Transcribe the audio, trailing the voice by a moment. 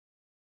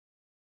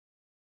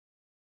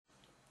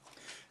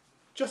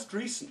Just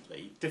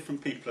recently,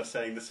 different people are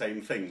saying the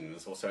same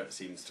things, or so it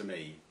seems to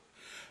me.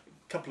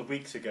 A couple of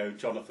weeks ago,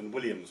 Jonathan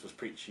Williams was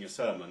preaching a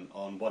sermon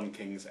on 1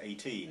 Kings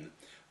 18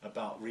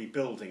 about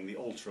rebuilding the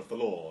altar of the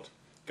Lord,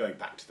 going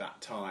back to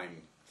that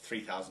time,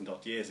 3,000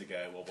 odd years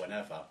ago or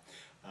whenever.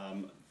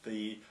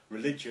 The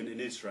religion in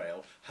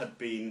Israel had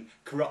been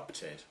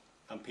corrupted,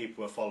 and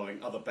people were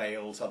following other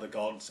Baals, other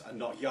gods, and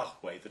not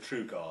Yahweh, the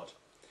true God.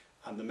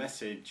 And the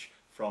message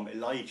from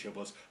Elijah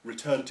was,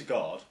 return to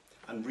God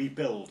and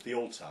rebuild the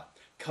altar.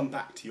 Come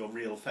back to your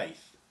real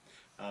faith.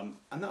 And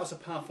that was a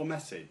powerful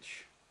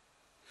message.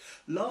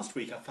 Last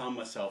week I found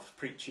myself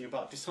preaching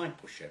about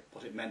discipleship,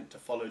 what it meant to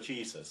follow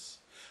Jesus.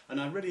 And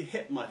I really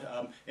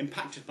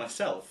impacted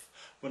myself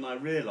when I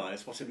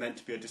realised what it meant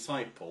to be a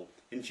disciple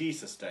in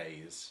Jesus'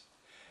 days.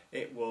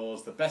 It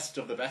was the best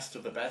of the best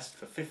of the best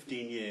for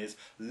 15 years,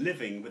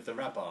 living with the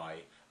rabbi,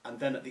 and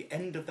then at the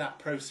end of that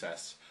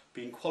process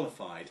being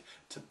qualified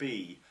to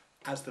be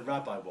as the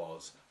rabbi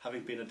was,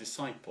 having been a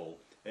disciple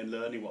in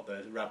learning what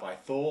the rabbi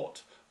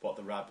thought, what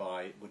the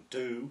rabbi would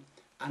do,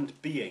 and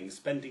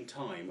spending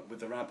time with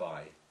the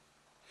rabbi.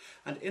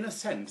 And in a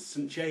sense,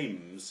 St.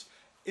 James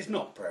is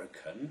not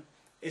broken,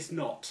 is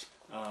not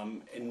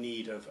in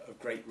need of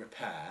great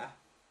repair,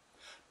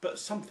 but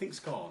something's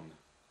gone.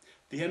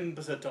 The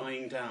embers are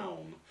dying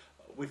down.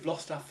 We've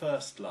lost our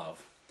first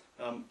love.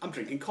 I'm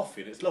drinking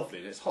coffee and it's lovely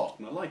and it's hot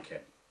and I like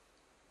it.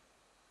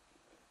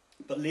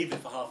 But leave it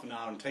for half an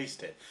hour and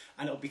taste it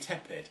and it'll be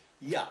tepid.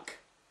 Yuck.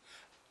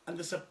 And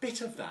there's a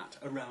bit of that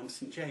around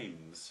St.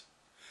 James.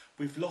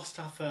 We've lost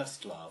our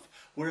first love.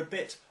 We're a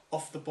bit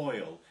off the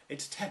boil.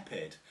 It's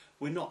tepid.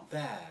 We're not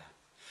there.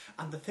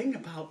 And the thing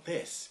about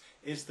this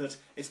is that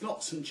it's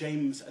not St.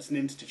 James as an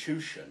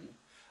institution.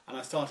 And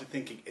I started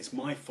thinking, it's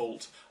my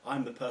fault,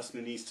 I'm the person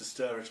who needs to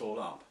stir it all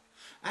up.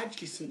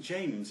 Actually, St.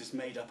 James is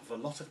made up of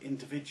a lot of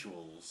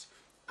individuals,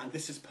 and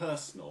this is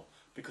personal,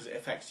 because it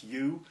affects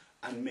you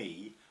and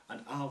me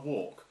and our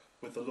walk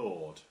with the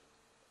Lord.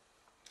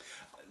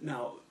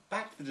 Now,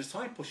 back to the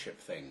discipleship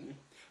thing,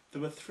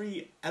 there were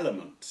 3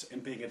 elements in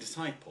being a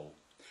disciple.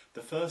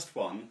 The first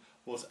one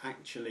was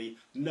actually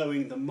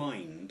knowing the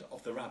mind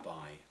of the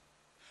rabbi.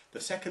 The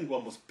second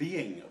one was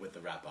being with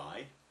the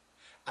rabbi.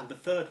 And the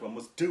third one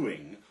was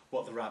doing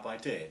what the rabbi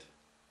did.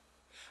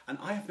 And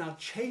I have now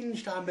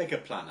changed our mega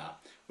planner,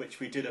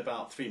 which we did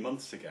about 3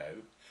 months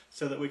ago,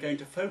 so that we're going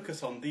to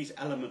focus on these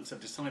elements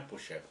of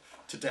discipleship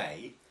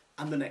today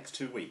and the next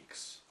 2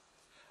 weeks.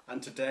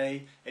 And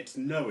today it's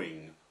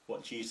knowing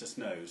what Jesus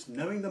knows,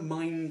 knowing the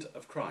mind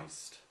of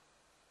Christ.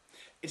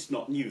 It's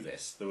not new,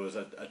 this. There was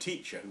a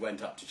teacher who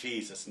went up to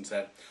Jesus and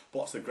said,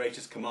 what's the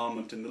greatest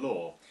commandment in the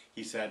law?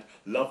 He said,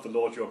 love the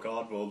Lord your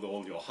God with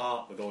all your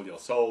heart, with all your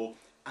soul,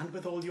 and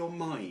with all your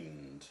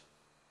mind.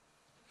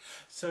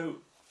 So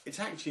it's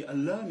actually a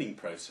learning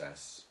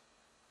process.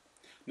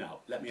 Now,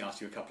 let me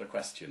ask you a couple of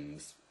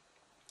questions.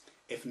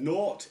 If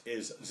 0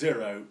 is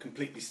 0,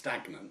 completely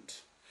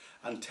stagnant,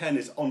 and 10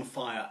 is on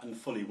fire and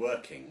fully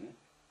working,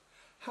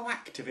 how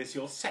active is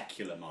your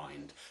secular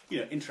mind? You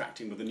know,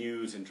 interacting with the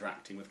news,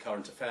 interacting with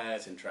current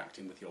affairs,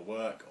 interacting with your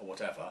work or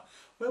whatever.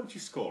 Where would you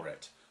score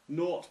it?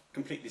 0,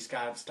 completely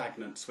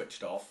stagnant,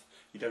 switched off.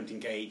 You don't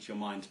engage your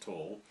mind at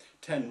all.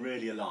 10,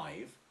 really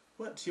alive.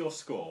 What's your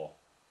score?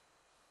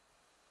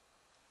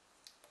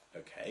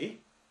 Okay.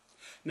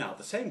 Now,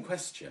 the same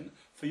question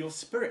for your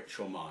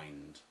spiritual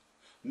mind.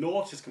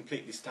 0 is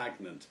completely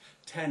stagnant.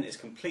 10 is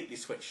completely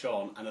switched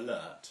on and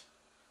alert.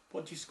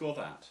 What do you score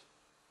that?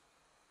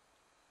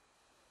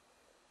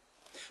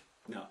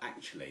 Now,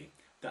 actually,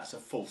 that's a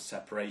false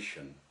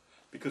separation,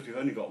 because we've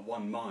only got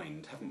one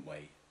mind, haven't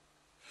we?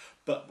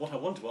 But what I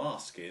want to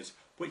ask is,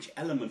 which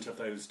element of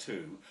those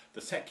two,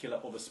 the secular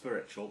or the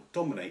spiritual,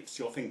 dominates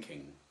your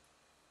thinking?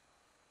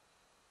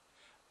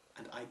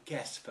 And I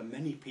guess for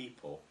many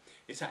people,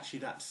 it's actually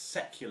that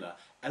secular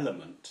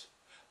element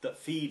that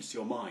feeds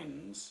your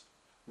minds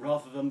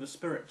rather than the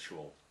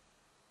spiritual.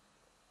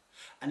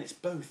 And it's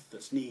both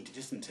that's needed,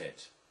 isn't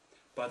it?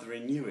 By the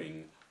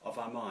renewing of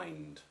our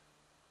mind.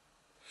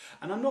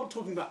 And I'm not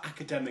talking about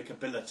academic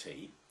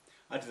ability.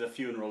 I did a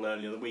funeral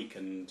earlier the week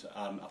and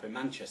up in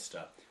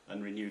Manchester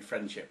and renewed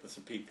friendship with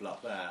some people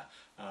up there.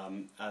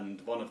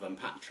 And one of them,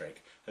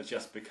 Patrick, has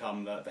just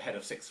become the head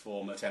of sixth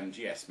form at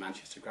MGS,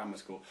 Manchester Grammar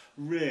School.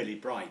 Really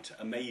bright,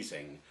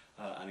 amazing,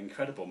 an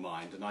incredible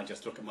mind. And I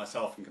just look at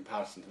myself in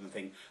comparison to them and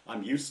think,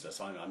 I'm useless.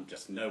 I'm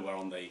just nowhere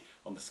on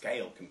the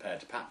scale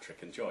compared to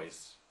Patrick and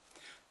Joyce.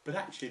 But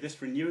actually,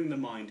 this renewing the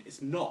mind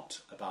is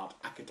not about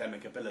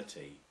academic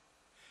ability.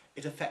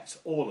 It affects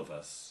all of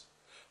us.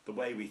 The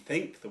way we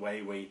think, the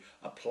way we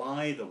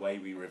apply, the way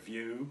we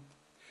review.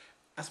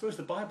 I suppose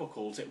the Bible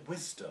calls it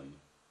wisdom.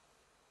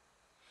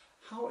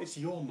 How is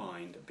your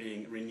mind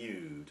being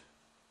renewed?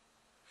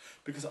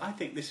 Because I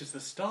think this is the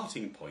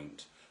starting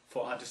point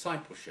for our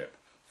discipleship,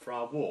 for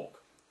our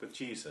walk with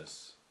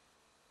Jesus.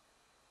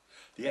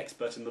 The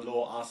expert in the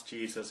law asked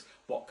Jesus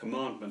what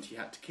commandment he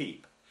had to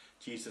keep.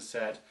 Jesus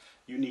said,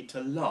 you need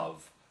to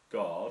love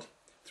God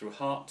through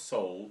heart,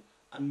 soul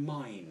and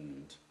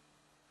mind.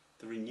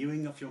 The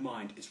renewing of your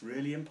mind is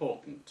really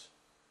important.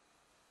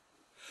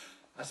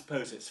 I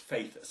suppose it's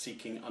faith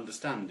seeking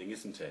understanding,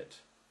 isn't it?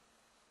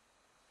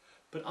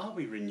 But are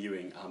we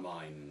renewing our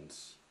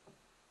minds?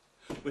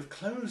 With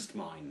closed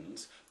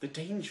minds, the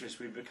danger is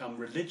we become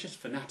religious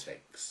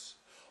fanatics,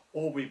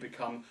 or we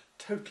become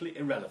totally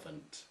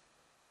irrelevant.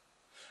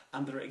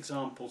 And there are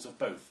examples of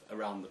both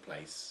around the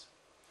place.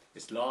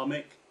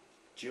 Islamic,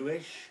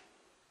 Jewish,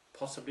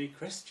 possibly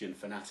Christian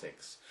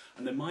fanatics,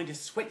 and their mind is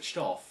switched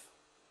off.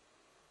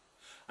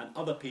 And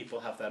other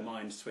people have their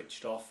minds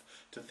switched off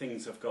to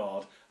things of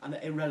God, and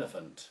they're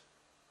irrelevant,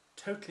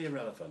 totally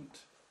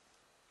irrelevant.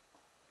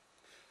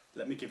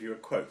 Let me give you a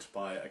quote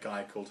by a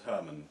guy called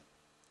Herman.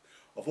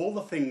 Of all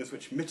the things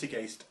which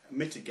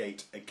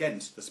mitigate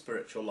against the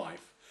spiritual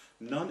life,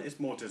 none is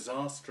more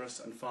disastrous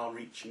and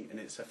far-reaching in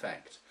its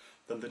effect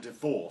than the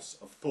divorce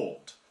of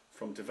thought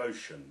from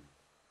devotion.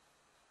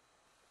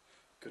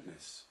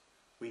 Goodness,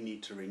 we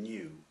need to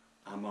renew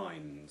our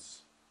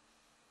minds.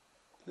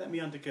 Let me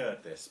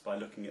undergird this by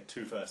looking at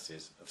 2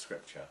 verses of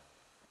Scripture.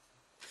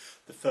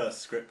 The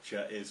first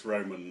Scripture is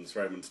Romans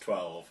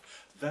 12.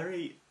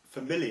 Very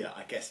familiar,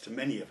 I guess, to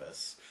many of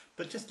us,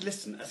 but just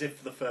listen as if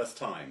for the first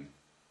time.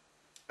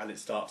 And it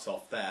starts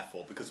off,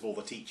 therefore, because of all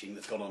the teaching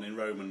that's gone on in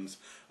Romans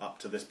up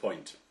to this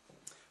point.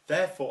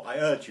 Therefore, I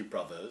urge you,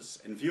 brothers,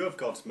 in view of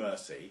God's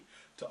mercy,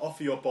 to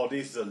offer your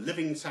bodies as a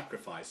living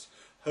sacrifice,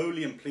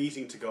 holy and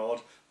pleasing to God.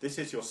 This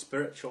is your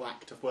spiritual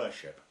act of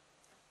worship.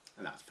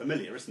 And that's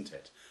familiar, isn't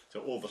it?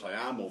 So all that I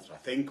am, all that I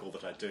think, all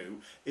that I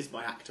do is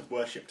my act of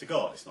worship to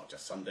God. It's not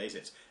just Sundays,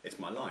 it's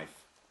my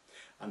life.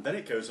 And then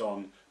it goes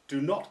on, do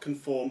not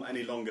conform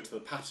any longer to the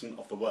pattern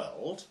of the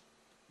world.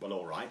 Well,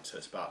 all right, so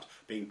it's about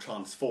being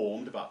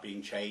transformed, about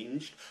being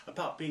changed,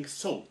 about being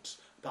salt,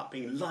 about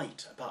being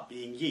light, about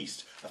being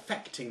yeast,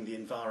 affecting the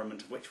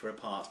environment of which we're a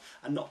part,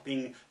 and not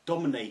being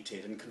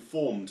dominated and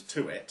conformed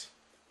to it.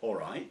 All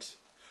right,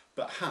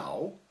 but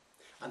how?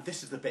 And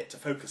this is the bit to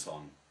focus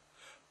on.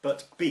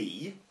 But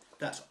be,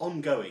 that's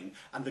ongoing,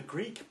 and the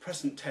Greek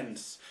present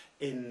tense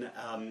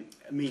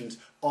means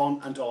on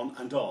and on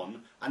and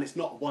on, and it's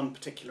not one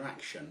particular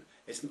action.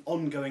 It's an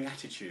ongoing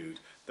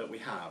attitude that we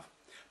have.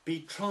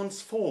 Be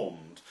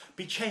transformed,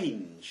 be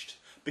changed,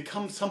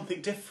 become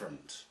something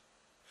different.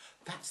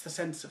 That's the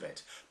sense of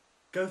it.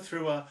 Go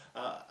through a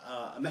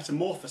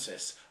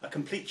metamorphosis, a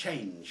complete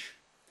change.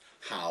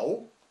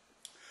 How?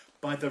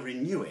 By the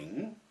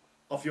renewing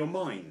of your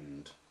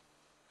mind.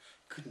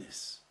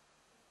 Goodness.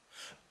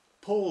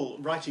 Paul,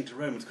 writing to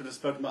Romans, could have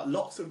spoken about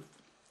lots of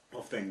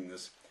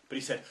things, but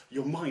he said,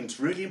 your mind's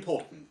really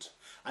important.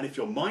 And if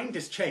your mind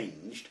is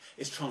changed,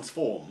 is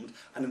transformed,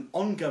 and in an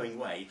ongoing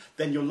way,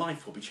 then your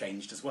life will be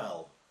changed as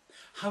well.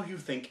 How you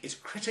think is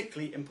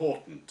critically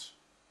important.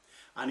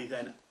 And he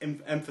then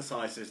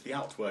emphasises the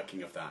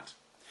outworking of that.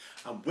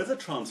 And with a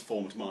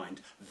transformed mind,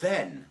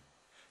 then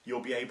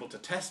you'll be able to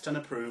test and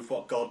approve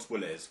what God's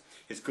will is,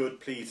 his good,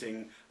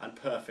 pleasing, and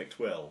perfect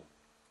will.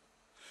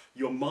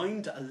 Your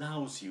mind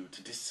allows you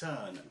to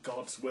discern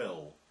God's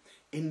will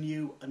in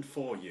you and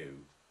for you.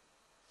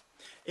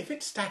 If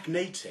it's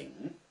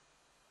stagnating,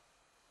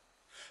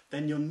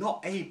 then you're not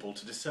able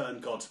to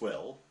discern God's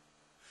will,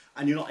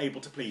 and you're not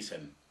able to please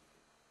him.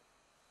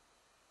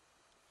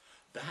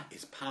 That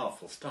is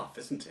powerful stuff,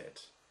 isn't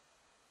it?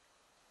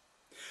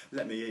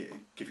 Let me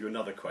give you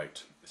another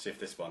quote, see if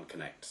this one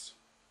connects.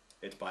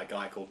 It's by a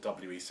guy called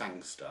W.E.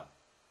 Sangster.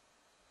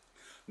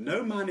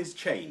 No man is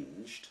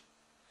changed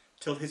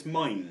till his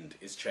mind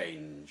is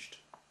changed.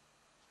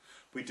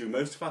 We do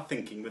most of our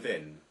thinking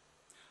within.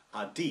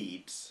 Our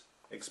deeds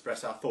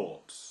express our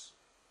thoughts.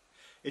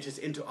 It is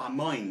into our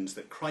minds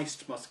that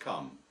Christ must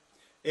come,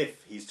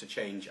 if he's to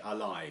change our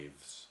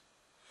lives.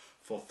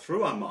 For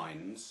through our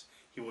minds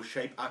he will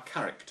shape our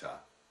character,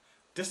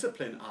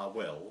 discipline our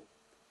will,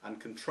 and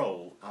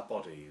control our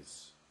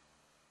bodies.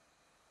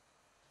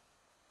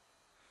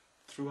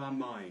 Through our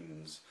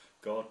minds,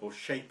 God will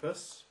shape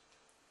us,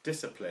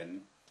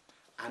 discipline,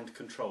 and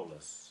control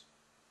us.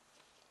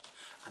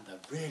 And the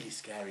really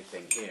scary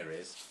thing here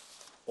is,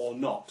 or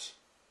not,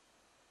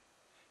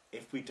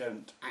 if we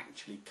don't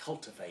actually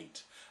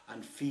cultivate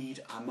and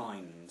feed our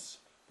minds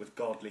with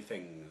godly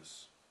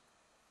things.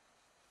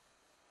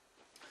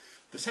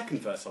 The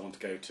second verse I want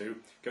to go to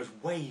goes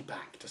way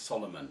back to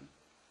Solomon.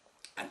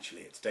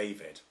 Actually, it's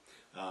David,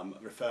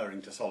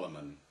 referring to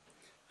Solomon.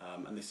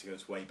 And this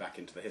goes way back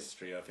into the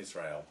history of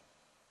Israel.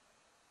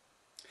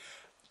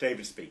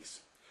 David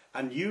speaks,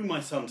 "And you, my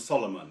son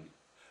Solomon,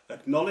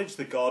 acknowledge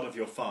the God of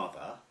your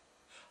father,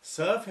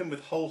 serve him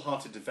with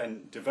wholehearted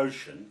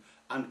devotion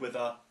and with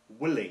a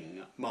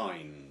willing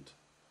mind.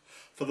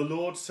 For the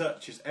Lord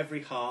searches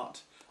every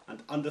heart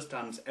and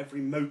understands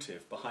every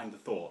motive behind the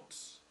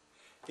thoughts.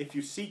 If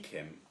you seek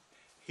him,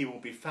 he will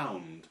be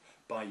found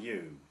by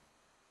you."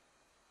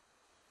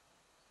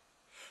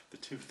 The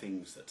two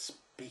things that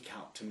speak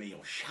out to me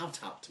or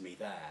shout out to me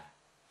there.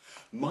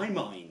 My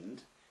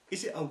mind,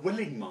 is it a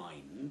willing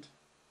mind?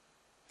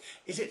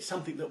 Is it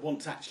something that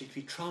wants actually to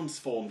be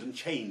transformed and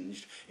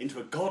changed into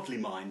a godly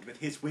mind with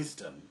his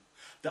wisdom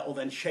that will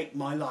then shape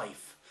my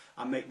life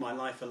and make my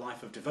life a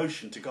life of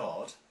devotion to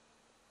God?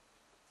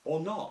 Or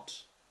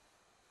not?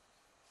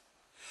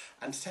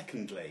 And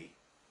secondly,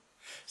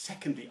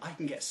 I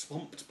can get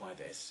swamped by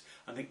this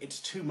and think it's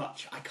too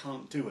much, I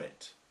can't do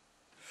it.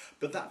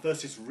 But that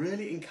verse is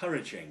really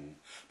encouraging,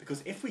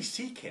 because if we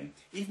seek him,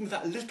 even with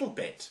that little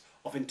bit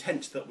of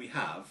intent that we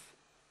have,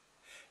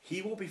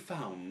 he will be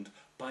found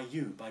by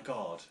you, by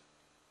God.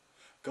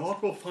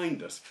 God will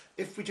find us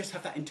if we just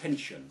have that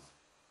intention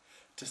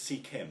to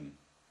seek him.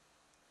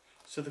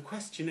 So the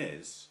question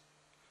is,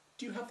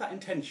 do you have that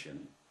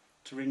intention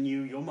to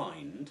renew your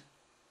mind?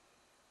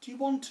 Do you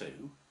want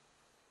to?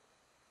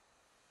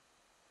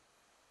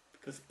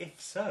 Because if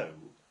so,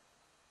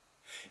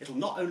 it'll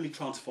not only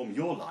transform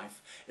your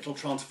life, it'll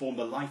transform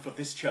the life of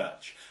this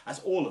church as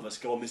all of us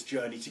go on this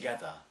journey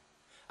together.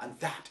 And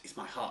that is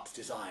my heart's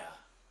desire.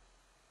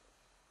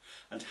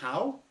 And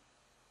how?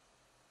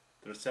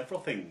 There are several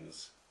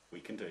things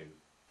we can do.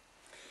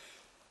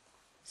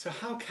 So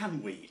how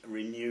can we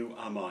renew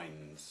our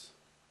minds?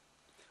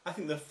 I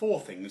think there are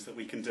 4 things that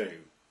we can do.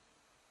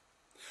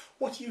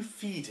 What are you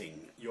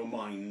feeding your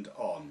mind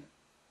on?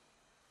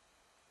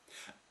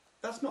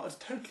 That's not a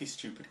totally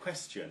stupid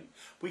question.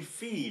 We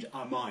feed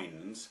our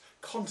minds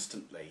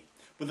constantly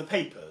with the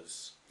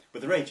papers,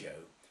 with the radio,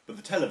 with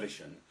the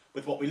television,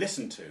 with what we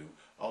listen to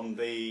on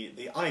the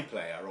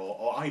iPlayer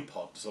or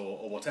iPods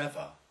or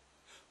whatever.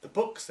 The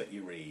books that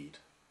you read.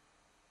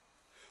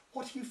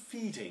 What are you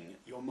feeding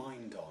your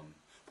mind on?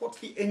 What's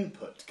the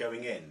input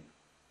going in?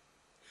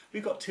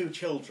 We've got 2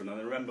 children,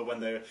 and I remember when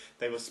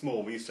they were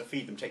small, we used to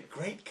feed them, take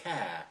great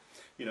care.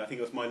 You know, I think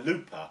it was my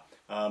Looper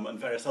and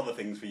various other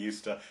things we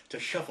used to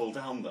shovel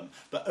down them.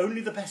 But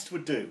only the best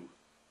would do,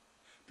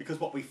 because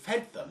what we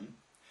fed them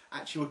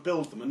actually would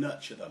build them and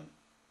nurture them.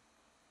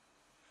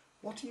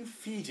 What are you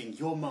feeding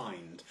your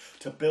mind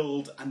to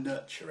build and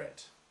nurture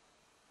it?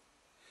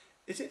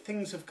 Is it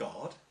things of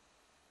God?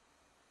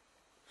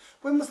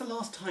 When was the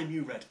last time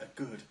you read a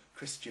good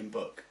Christian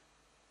book?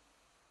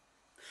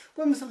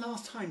 When was the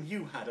last time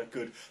you had a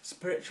good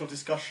spiritual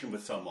discussion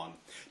with someone,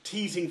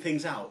 teasing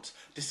things out,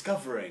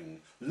 discovering,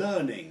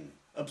 learning,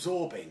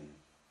 absorbing?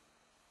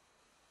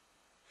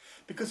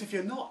 Because if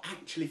you're not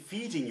actually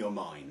feeding your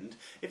mind,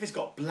 if it's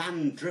got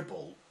bland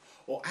dribble,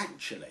 or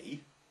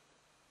actually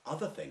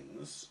other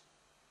things,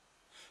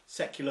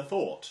 secular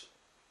thought,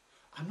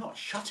 I'm not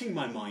shutting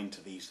my mind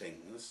to these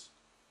things,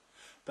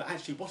 but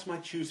actually what am I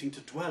choosing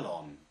to dwell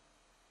on?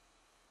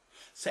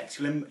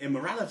 Sexual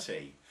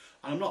immorality.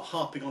 And I'm not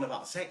harping on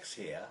about sex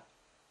here,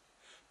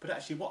 but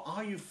actually what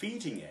are you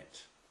feeding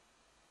it?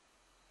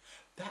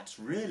 That's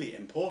really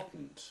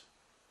important.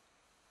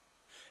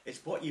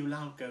 It's what you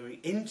allow going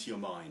into your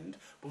mind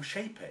will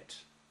shape it.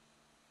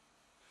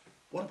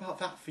 What about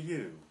that for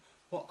you?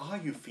 What are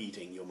you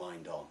feeding your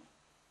mind on?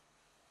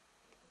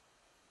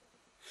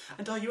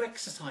 And are you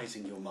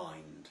exercising your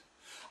mind?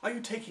 Are you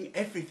taking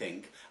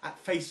everything at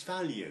face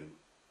value?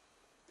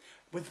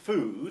 With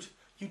food,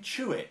 you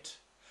chew it.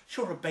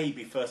 Sure, a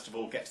baby first of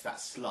all gets that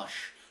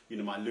slush, you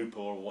know, my Looper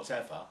or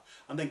whatever,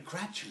 and then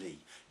gradually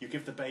you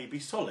give the baby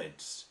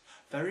solids.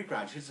 Very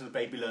gradually, so the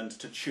baby learns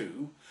to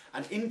chew,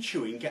 and in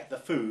chewing get the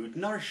food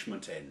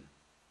nourishment in.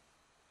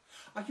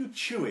 Are you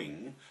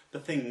chewing the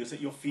things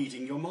that you're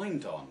feeding your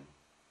mind on?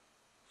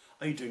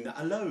 Are you doing that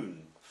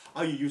alone?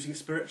 Are you using a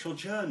spiritual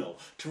journal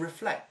to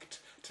reflect,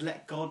 to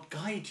let God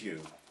guide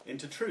you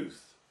into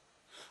truth?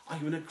 Are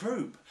you in a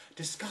group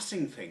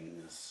discussing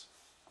things?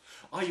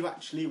 Are you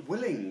actually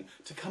willing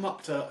to come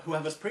up to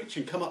whoever's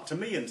preaching, come up to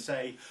me and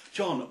say,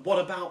 John, what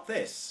about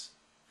this?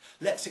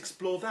 Let's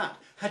explore that.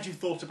 Had you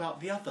thought about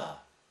the other?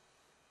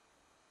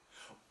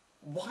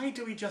 Why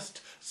do we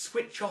just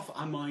switch off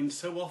our minds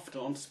so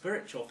often on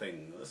spiritual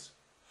things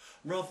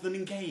rather than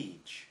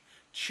engage,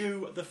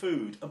 chew the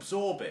food,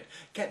 absorb it,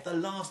 get the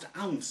last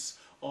ounce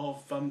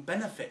of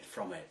benefit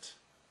from it?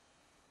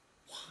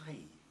 Why?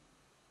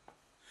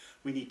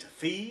 We need to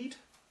feed,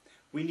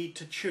 we need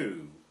to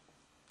chew,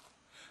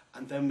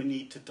 and then we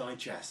need to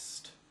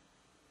digest.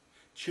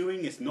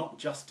 Chewing is not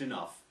just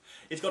enough.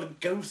 It's got to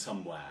go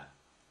somewhere.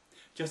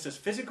 Just as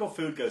physical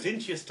food goes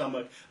into your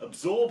stomach,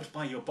 absorbed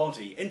by your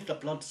body, into the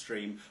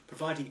bloodstream,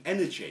 providing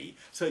energy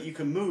so that you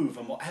can move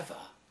and whatever.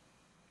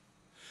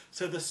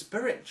 So the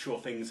spiritual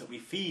things that we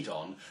feed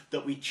on,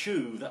 that we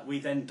chew, that we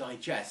then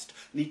digest,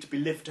 need to be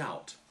lived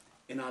out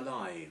in our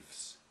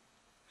lives.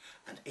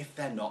 And if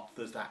they're not,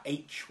 there's that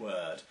H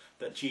word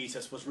that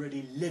Jesus was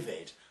really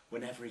livid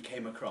whenever he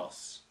came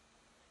across.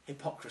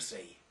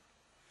 Hypocrisy.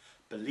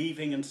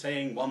 Believing and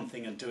saying one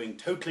thing and doing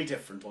totally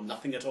different or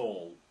nothing at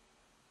all.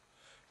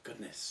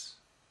 Goodness.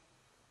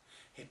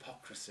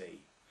 Hypocrisy.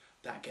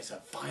 That gets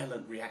a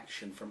violent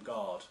reaction from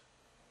God.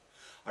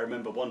 I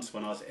remember once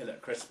when I was ill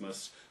at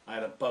Christmas, I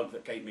had a bug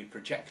that gave me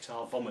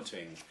projectile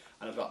vomiting,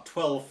 and about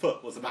 12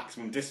 foot was the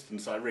maximum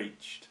distance I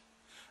reached.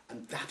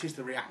 And that is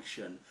the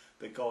reaction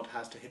that God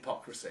has to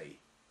hypocrisy.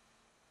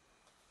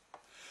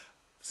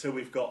 So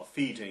we've got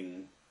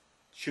feeding,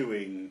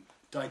 chewing,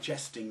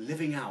 digesting,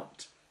 living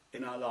out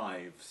in our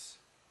lives.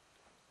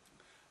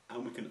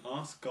 And we can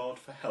ask God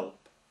for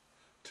help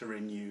to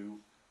renew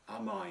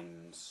our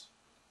minds.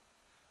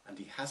 And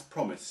he has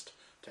promised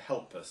to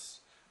help us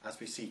as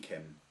we seek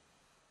him.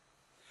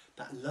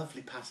 That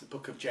lovely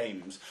book of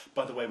James.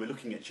 By the way, we're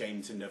looking at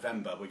James in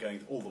November. We're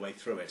going all the way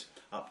through it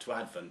up to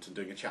Advent and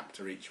doing a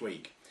chapter each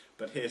week.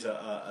 But here's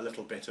a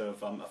little bit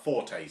of a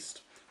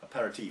foretaste,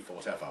 aperitif or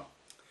whatever.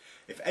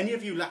 If any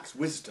of you lacks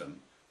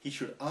wisdom, he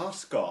should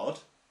ask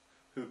God,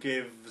 who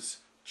gives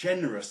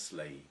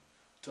generously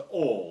to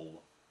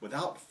all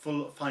without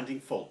finding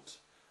fault,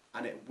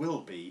 and it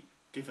will be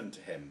given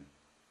to him.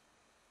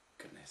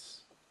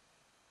 Goodness.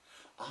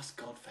 Ask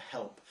God for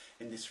help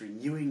in this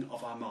renewing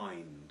of our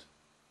mind.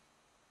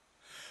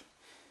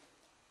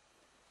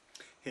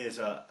 Here's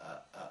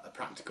a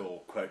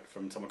practical quote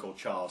from someone called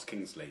Charles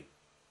Kingsley.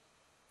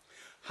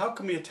 How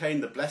can we attain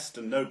the blessed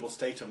and noble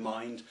state of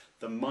mind,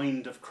 the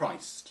mind of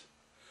Christ,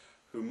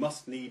 who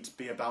must needs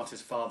be about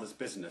his Father's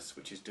business,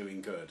 which is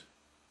doing good?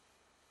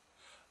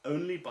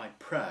 Only by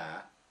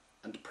prayer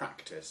and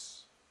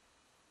practice.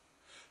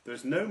 There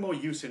is no more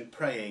use in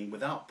praying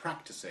without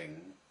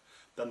practicing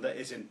than there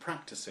is in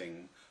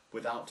practicing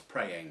without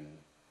praying.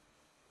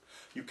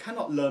 You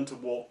cannot learn to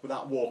walk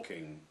without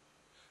walking,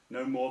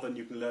 no more than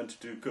you can learn to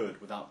do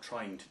good without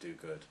trying to do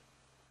good.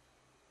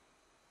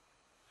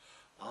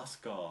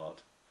 Ask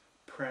God,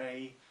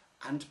 pray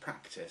and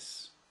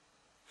practice,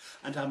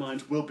 and our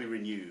minds will be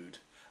renewed,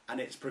 and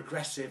it's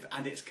progressive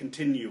and it's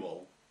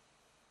continual.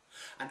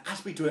 And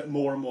as we do it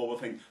more and more, we'll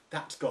think,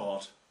 that's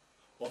God,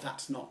 or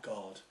that's not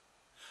God.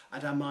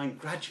 And our mind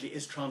gradually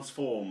is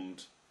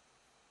transformed.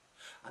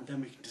 And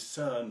then we can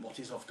discern what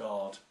is of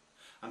God,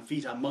 and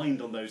feed our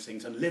mind on those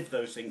things, and live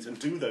those things, and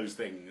do those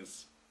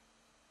things.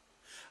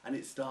 And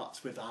it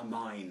starts with our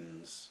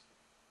minds.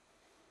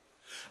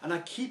 And I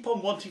keep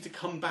on wanting to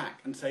come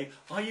back and say,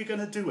 are you going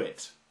to do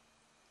it?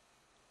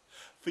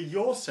 For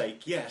your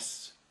sake,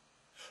 yes.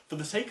 For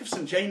the sake of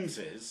St.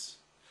 James's,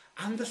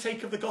 and the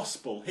sake of the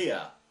gospel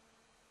here.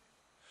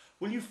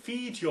 Will you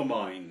feed your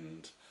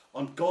mind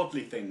on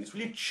godly things?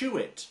 Will you chew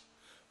it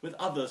with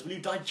others? Will you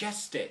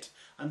digest it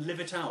and live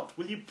it out?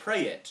 Will you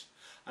pray it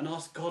and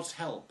ask God's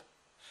help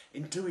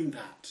in doing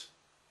that?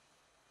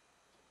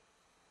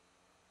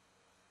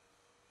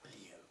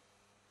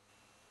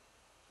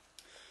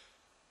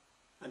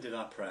 And in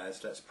our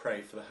prayers, let's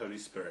pray for the Holy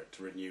Spirit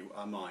to renew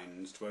our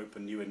minds, to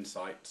open new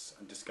insights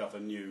and discover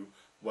new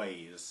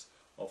ways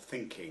of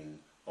thinking,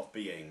 of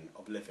being,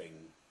 of living.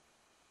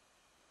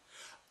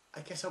 I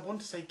guess I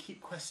want to say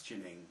keep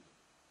questioning,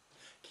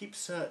 keep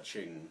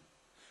searching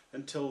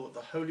until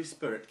the Holy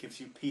Spirit gives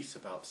you peace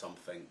about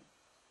something.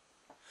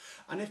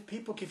 And if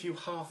people give you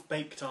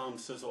half-baked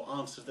answers or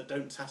answers that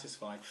don't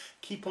satisfy,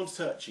 keep on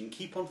searching,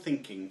 keep on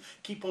thinking,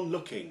 keep on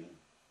looking,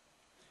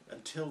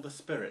 until the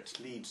Spirit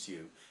leads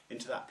you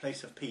into that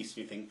place of peace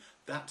and you think,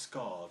 that's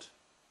God.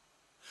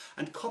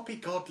 And copy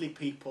godly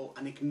people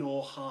and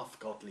ignore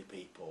half-godly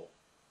people.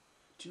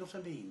 Do you know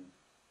what I mean?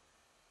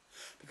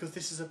 Because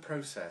this is a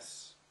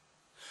process.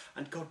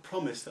 And God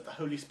promised that the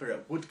Holy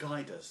Spirit would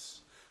guide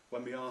us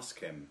when we ask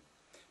him.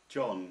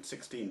 John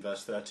 16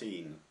 verse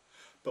 13.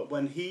 But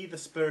when he, the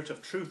Spirit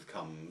of truth,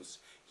 comes,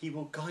 he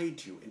will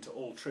guide you into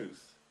all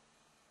truth.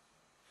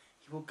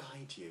 He will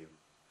guide you.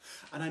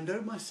 And I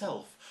know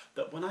myself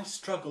that when I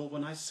struggle,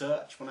 when I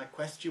search, when I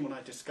question, when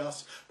I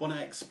discuss, when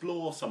I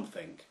explore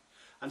something,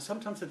 and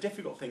sometimes the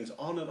difficult things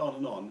on and on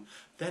and on,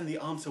 then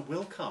the answer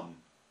will come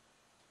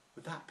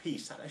with that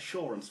peace, that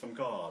assurance from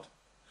God.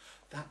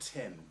 That's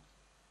him.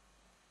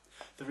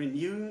 The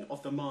renewing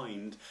of the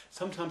mind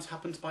sometimes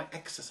happens by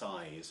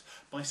exercise,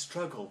 by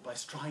struggle, by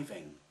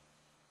striving.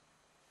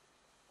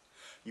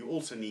 You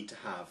also need to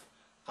have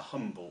a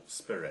humble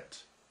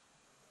spirit.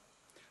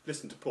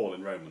 Listen to Paul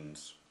in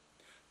Romans.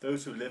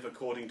 Those who live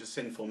according to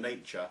sinful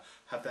nature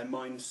have their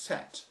minds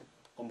set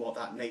on what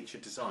that nature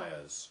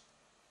desires.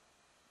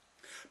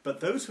 But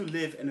those who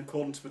live in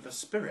accordance with the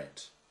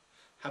Spirit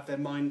have their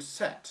minds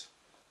set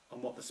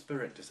on what the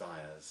Spirit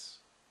desires.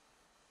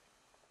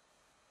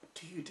 What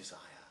do you desire?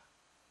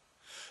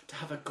 To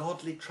have a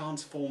godly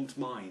transformed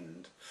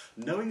mind,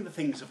 knowing the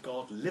things of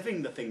God,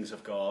 living the things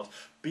of God,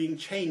 being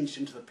changed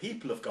into the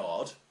people of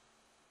God,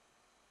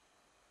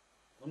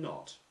 or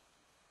not?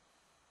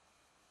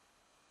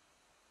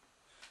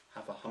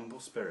 Have a humble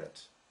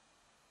spirit.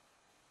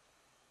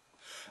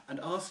 And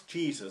ask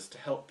Jesus to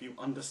help you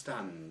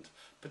understand,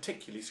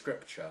 particularly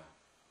Scripture.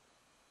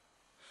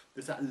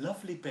 There's that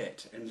lovely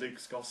bit in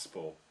Luke's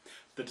Gospel,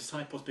 the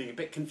disciples being a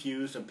bit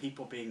confused and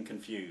people being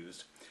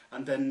confused.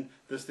 And then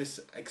there's this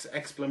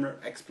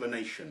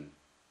explanation.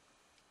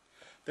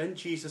 Then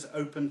Jesus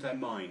opened their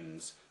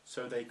minds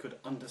so they could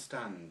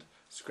understand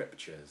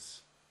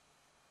Scriptures.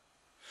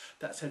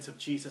 That sense of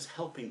Jesus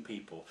helping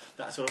people,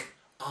 that sort of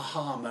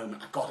aha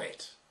moment, I got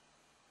it.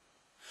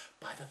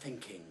 By the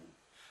thinking,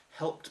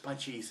 helped by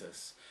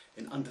Jesus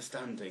in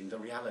understanding the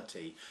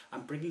reality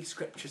and bringing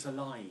Scriptures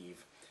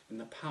alive in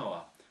the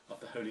power of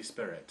the Holy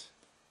Spirit.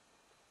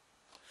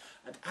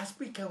 And as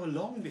we go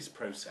along this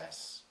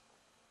process,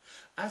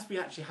 as we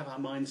actually have our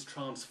minds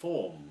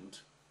transformed,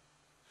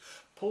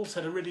 Paul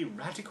said a really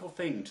radical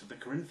thing to the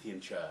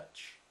Corinthian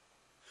church,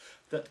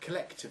 that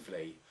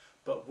collectively,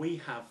 but we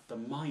have the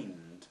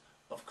mind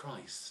of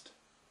Christ.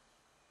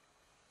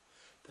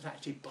 that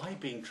actually by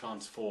being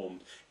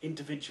transformed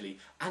individually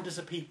and as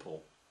a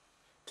people,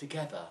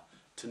 together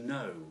to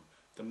know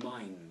the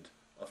mind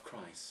of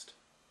Christ.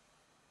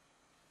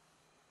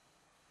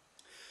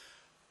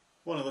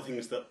 One of the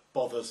things that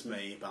bothers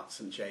me about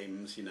St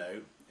James,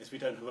 is we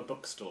don't have a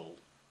bookstall.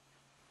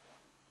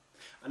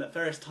 And at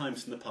various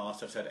times in the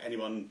past I've said,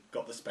 anyone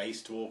got the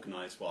space to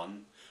organise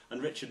one?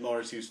 And Richard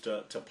Morris used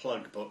to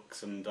plug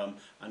books and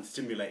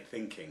stimulate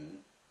thinking.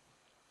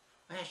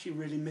 I actually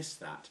really miss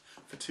that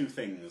for two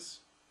things.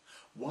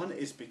 One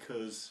is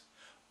because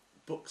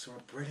books are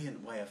a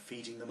brilliant way of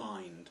feeding the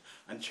mind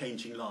and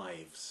changing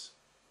lives.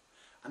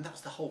 And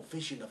that's the whole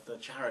vision of the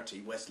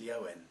charity Wesley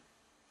Owen.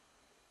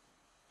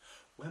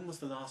 When was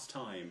the last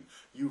time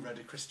you read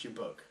a Christian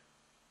book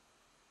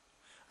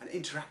and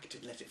interacted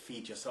and let it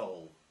feed your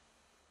soul?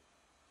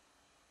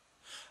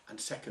 And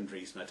second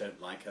reason I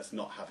don't like us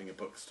not having a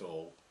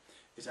bookstall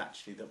is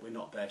actually that we're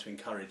not there to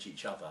encourage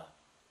each other,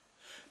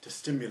 to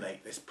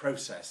stimulate this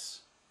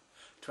process,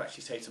 to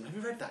actually say to them, have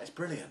you read that? It's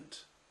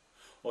brilliant.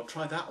 Or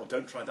try that, or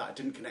don't try that, it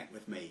didn't connect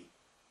with me.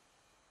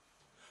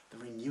 The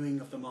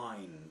renewing of the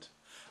mind,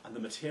 and the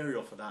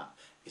material for that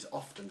is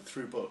often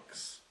through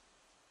books.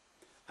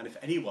 And if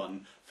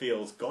anyone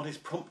feels God is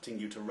prompting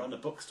you to run a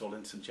bookstall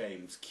in St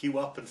James, queue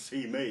up and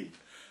see me.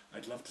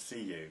 I'd love to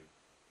see you.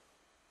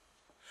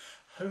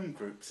 Home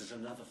groups is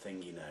another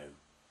thing,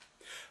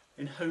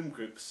 In home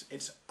groups,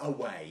 it's a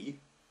way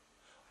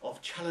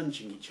of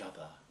challenging each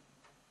other,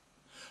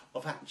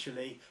 of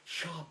actually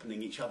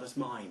sharpening each other's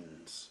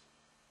minds.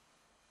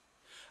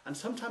 And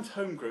sometimes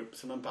home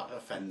groups, and I'm about to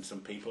offend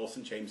some people,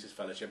 St James's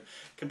Fellowship,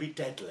 can be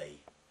deadly,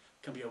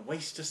 can be a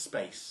waste of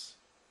space.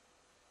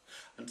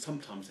 And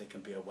sometimes they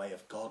can be a way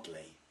of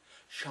godly,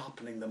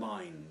 sharpening the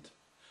mind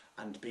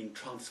and being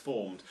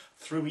transformed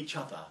through each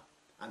other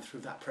and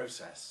through that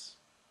process.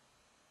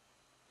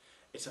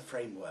 It's a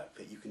framework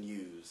that you can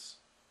use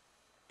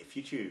if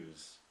you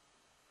choose.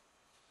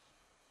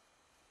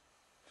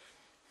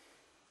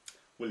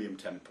 William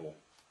Temple,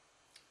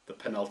 the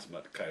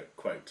penultimate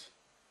quote.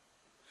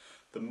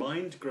 The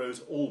mind grows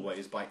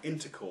always by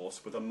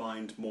intercourse with a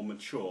mind more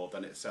mature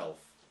than itself.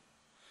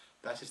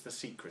 That is the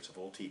secret of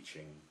all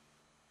teaching.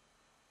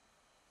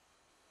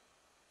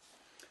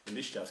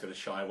 Initially I was going to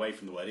shy away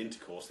from the word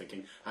intercourse,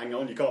 thinking, hang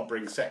on, you can't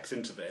bring sex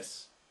into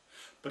this.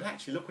 But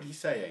actually look what he's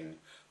saying.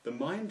 The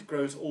mind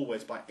grows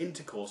always by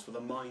intercourse with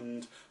a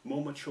mind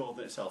more mature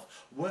than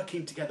itself,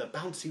 working together,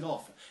 bouncing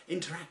off,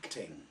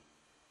 interacting.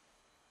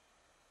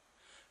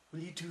 Will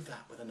you do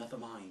that with another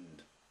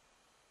mind?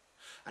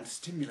 And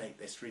stimulate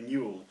this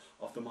renewal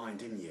of the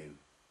mind in you?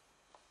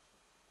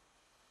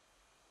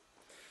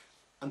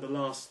 And the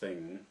last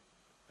thing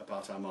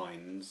about our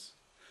minds,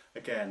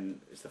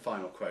 again, is the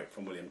final quote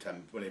from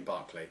William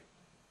Barclay.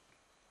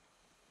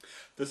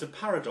 There's a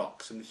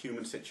paradox in the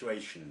human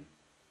situation.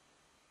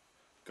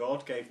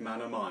 God gave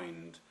man a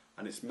mind,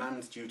 and it's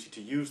man's duty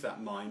to use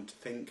that mind to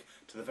think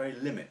to the very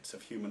limits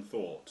of human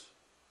thought.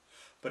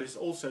 But it's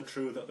also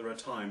true that there are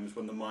times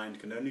when the mind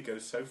can only go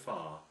so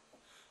far,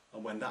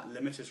 and when that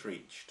limit is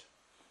reached,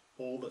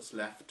 all that's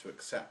left to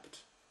accept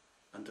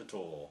and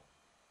adore.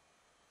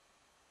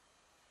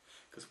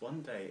 Because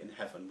one day in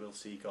heaven we'll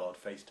see God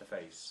face to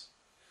face,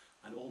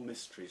 and all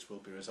mysteries will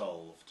be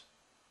resolved.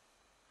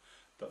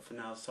 But for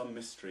now some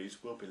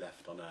mysteries will be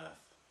left on earth.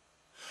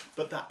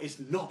 But that is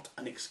not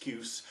an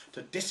excuse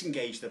to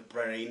disengage the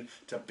brain,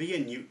 to be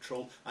in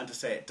neutral and to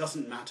say it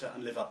doesn't matter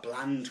and live a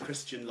bland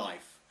Christian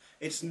life.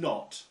 It's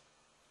not.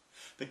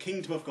 The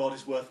kingdom of God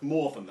is worth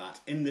more than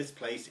that in this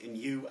place, in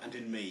you and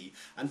in me.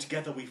 And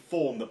together we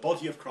form the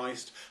body of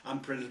Christ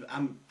and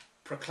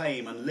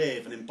proclaim and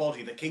live and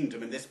embody the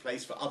kingdom in this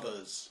place for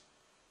others.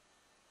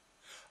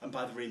 And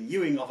by the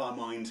renewing of our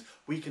minds,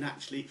 we can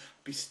actually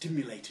be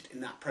stimulated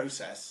in that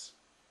process,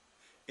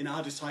 in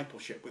our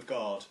discipleship with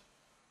God.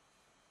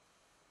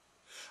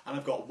 And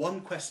I've got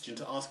one question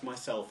to ask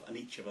myself and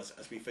each of us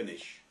as we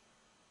finish.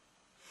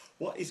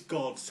 What is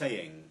God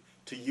saying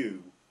to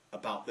you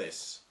about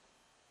this?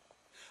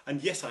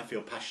 And yes, I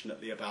feel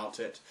passionately about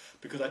it,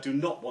 because I do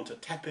not want a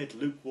tepid,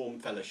 lukewarm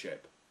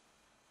fellowship.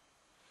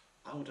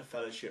 I want a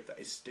fellowship that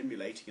is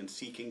stimulating and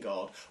seeking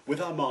God,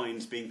 with our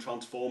minds being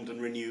transformed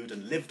and renewed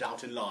and lived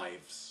out in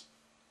lives.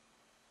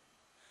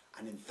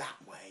 And in that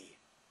way,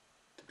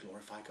 to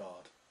glorify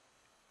God.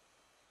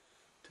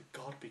 To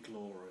God be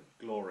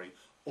glory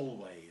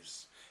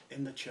always,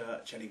 in the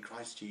church and in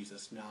Christ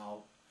Jesus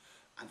now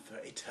and for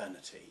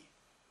eternity.